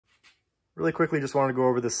Really quickly, just wanted to go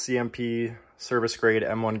over this CMP service grade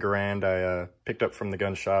M1 Garand I picked up from the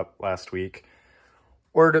gun shop last week.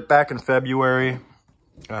 Ordered it back in February.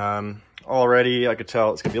 Already I could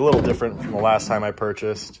tell it's gonna be a little different from the last time I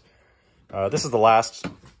purchased. This is the last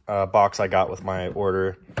box I got with my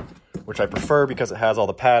order, which I prefer because it has all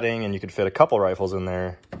the padding and you could fit a couple rifles in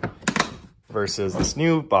there, versus this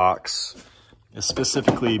new box is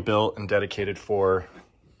specifically built and dedicated for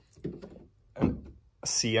a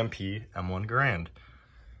CMP M1 Garand.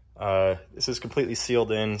 This is completely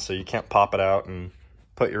sealed in, so you can't pop it out and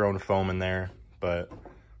put your own foam in there, but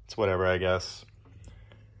it's whatever, I guess.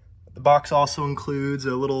 The box also includes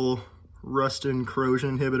a little rust and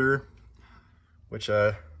corrosion inhibitor, which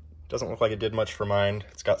doesn't look like it did much for mine.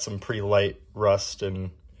 It's got some pretty light rust and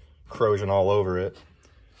corrosion all over it.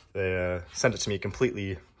 They sent it to me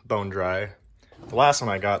completely bone dry. The last one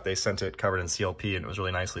I got, they sent it covered in CLP and it was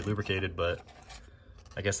really nicely lubricated, but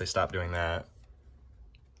I guess they stopped doing that.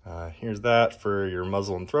 Here's that for your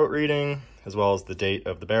muzzle and throat reading, as well as the date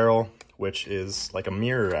of the barrel, which is like a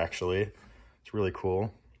mirror actually. It's really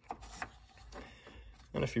cool.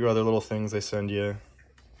 And a few other little things they send you.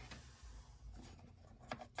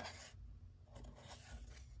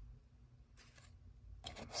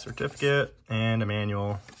 Certificate and a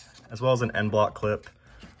manual, as well as an end block clip,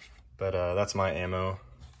 but that's my ammo.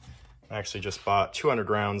 I actually just bought 200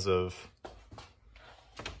 rounds of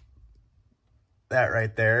that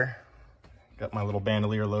right there. Got my little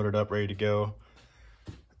bandolier loaded up, ready to go.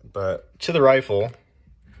 But to the rifle,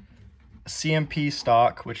 CMP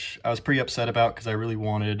stock, which I was pretty upset about because I really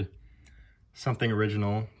wanted something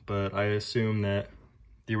original, but I assume that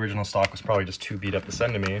the original stock was probably just too beat up to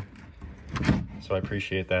send to me. So I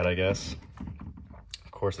appreciate that, I guess.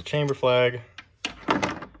 Of course, the chamber flag.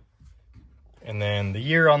 And then the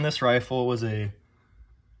year on this rifle was a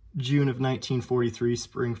June of 1943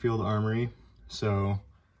 Springfield Armory. So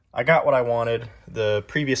I got what I wanted. The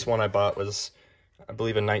previous one I bought was, I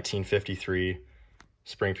believe, a 1953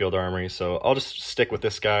 Springfield Armory. So I'll just stick with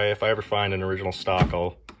this guy. If I ever find an original stock,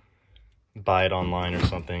 I'll buy it online or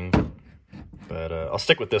something. But I'll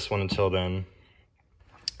stick with this one until then.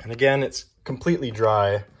 And again, it's completely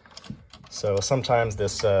dry. So sometimes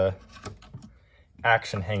this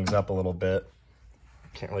action hangs up a little bit.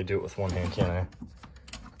 Can't really do it with one hand, can I?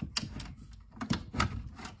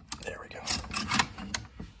 There we go.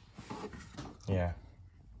 Yeah.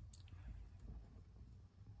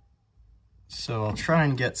 So I'll try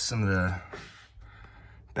and get some of the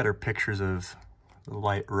better pictures of the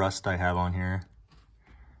light rust I have on here.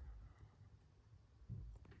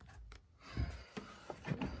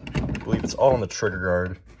 I believe it's all on the trigger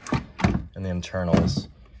guard and the internals.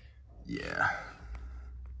 Yeah.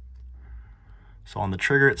 So on the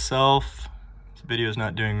trigger itself, this video is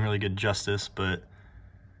not doing really good justice, but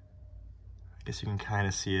I guess you can kind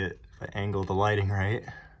of see it if I angle the lighting right.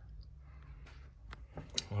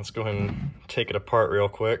 Let's go ahead and take it apart real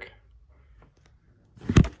quick.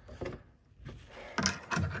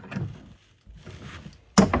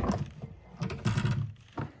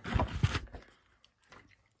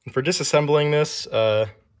 For disassembling this, I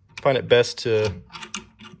find it best to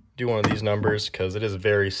do one of these numbers because it is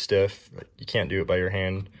very stiff. You can't do it by your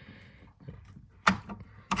hand.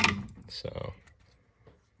 So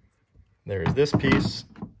there's this piece.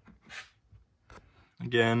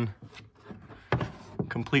 Again,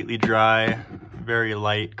 completely dry, very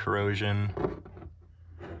light corrosion.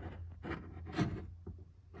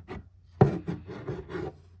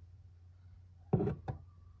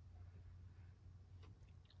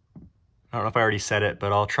 I don't know if I already said it,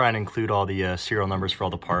 but I'll try and include all the serial numbers for all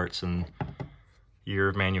the parts and year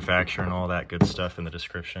of manufacture and all that good stuff in the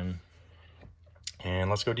description. And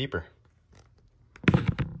let's go deeper.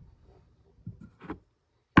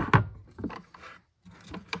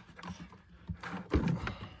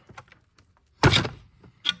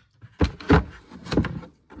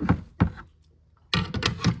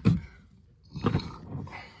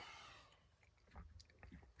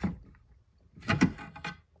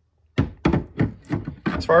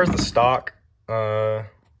 As far as the stock, only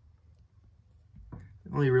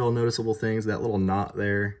real noticeable things, that little knot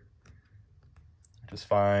there, which is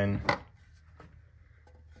fine.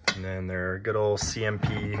 And then their good old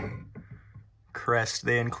CMP crest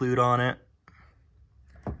they include on it,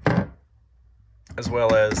 as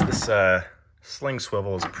well as this sling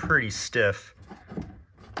swivel is pretty stiff.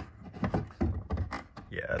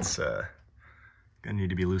 Yeah, it's gonna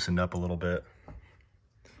need to be loosened up a little bit.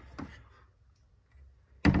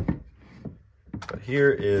 But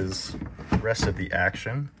here is the rest of the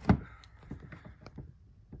action.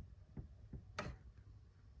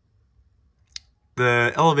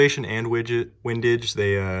 The elevation and windage,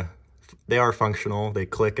 they are functional. They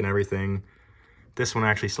click and everything. This one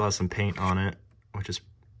actually still has some paint on it, which is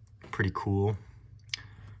pretty cool.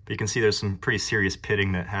 But you can see there's some pretty serious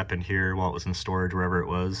pitting that happened here while it was in storage, wherever it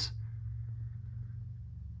was.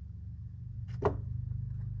 A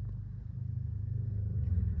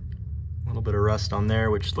little bit of rust on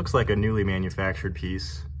there, which looks like a newly manufactured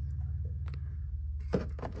piece.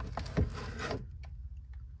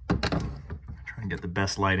 Trying to get the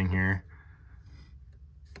best lighting here.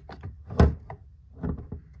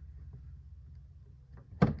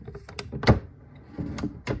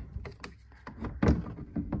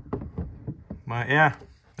 Yeah,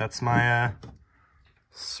 that's my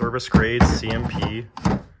service grade CMP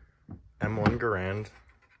M1 Garand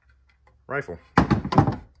rifle.